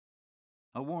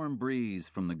A warm breeze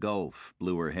from the Gulf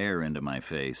blew her hair into my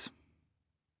face.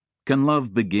 Can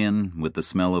love begin with the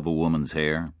smell of a woman's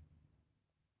hair?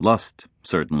 Lust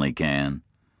certainly can.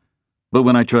 But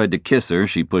when I tried to kiss her,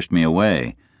 she pushed me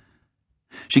away.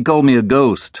 She called me a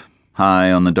ghost,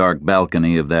 high on the dark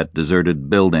balcony of that deserted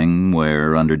building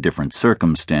where, under different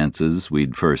circumstances,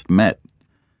 we'd first met.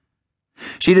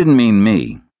 She didn't mean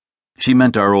me. She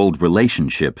meant our old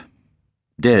relationship,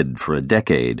 dead for a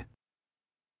decade.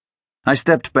 I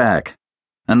stepped back,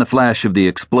 and the flash of the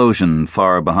explosion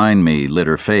far behind me lit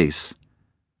her face.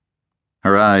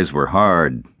 Her eyes were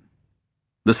hard.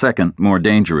 The second, more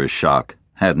dangerous shock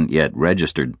hadn't yet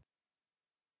registered.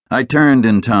 I turned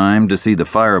in time to see the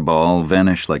fireball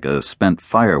vanish like a spent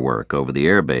firework over the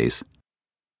airbase.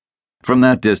 From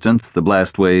that distance, the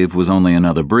blast wave was only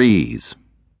another breeze,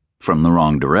 from the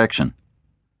wrong direction.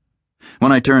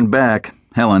 When I turned back,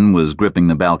 Helen was gripping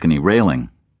the balcony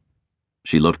railing.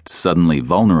 She looked suddenly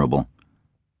vulnerable,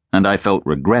 and I felt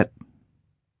regret,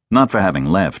 not for having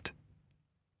left,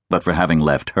 but for having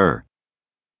left her.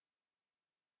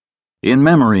 In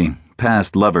memory,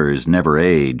 past lovers never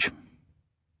age,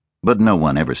 but no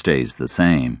one ever stays the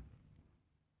same.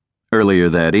 Earlier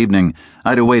that evening,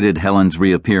 I'd awaited Helen's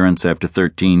reappearance after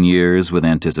 13 years with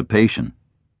anticipation,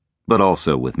 but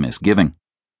also with misgiving.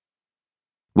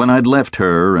 When I'd left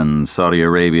her in Saudi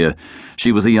Arabia,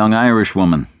 she was a young Irish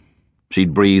woman.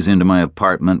 She'd breeze into my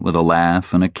apartment with a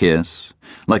laugh and a kiss,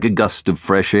 like a gust of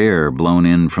fresh air blown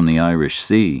in from the Irish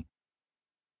Sea.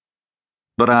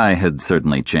 But I had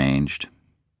certainly changed.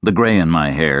 The gray in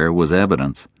my hair was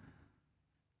evidence.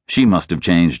 She must have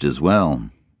changed as well.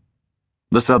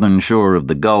 The southern shore of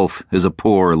the Gulf is a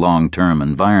poor long-term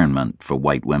environment for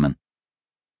white women.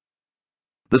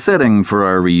 The setting for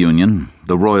our reunion,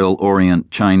 the Royal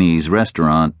Orient Chinese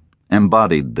restaurant,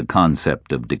 embodied the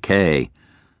concept of decay.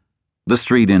 The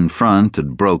street in front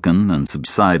had broken and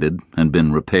subsided and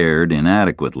been repaired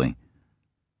inadequately.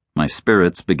 My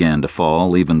spirits began to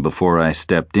fall even before I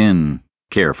stepped in,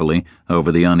 carefully,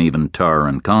 over the uneven tar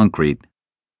and concrete.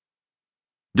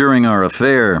 During our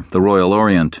affair, the Royal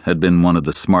Orient had been one of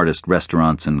the smartest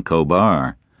restaurants in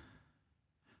Khobar.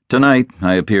 Tonight,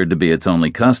 I appeared to be its only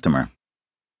customer.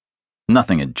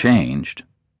 Nothing had changed,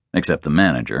 except the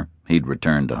manager. He'd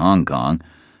returned to Hong Kong.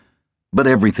 But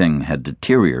everything had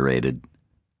deteriorated.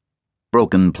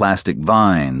 Broken plastic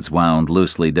vines wound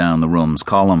loosely down the room's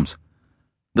columns.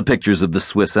 The pictures of the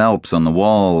Swiss Alps on the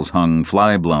walls hung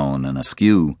fly-blown and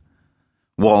askew.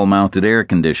 Wall-mounted air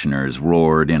conditioners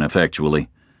roared ineffectually.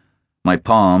 My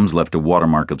palms left a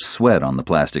watermark of sweat on the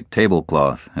plastic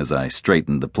tablecloth as I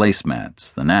straightened the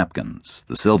placemats, the napkins,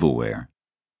 the silverware.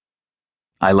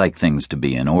 I like things to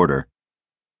be in order.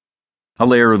 A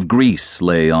layer of grease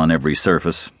lay on every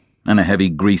surface, and a heavy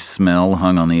grease smell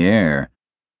hung on the air.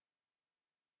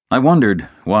 I wondered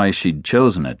why she'd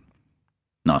chosen it.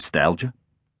 Nostalgia?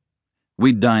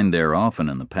 We'd dined there often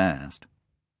in the past,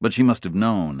 but she must have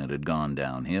known it had gone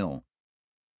downhill.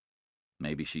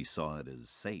 Maybe she saw it as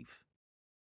safe.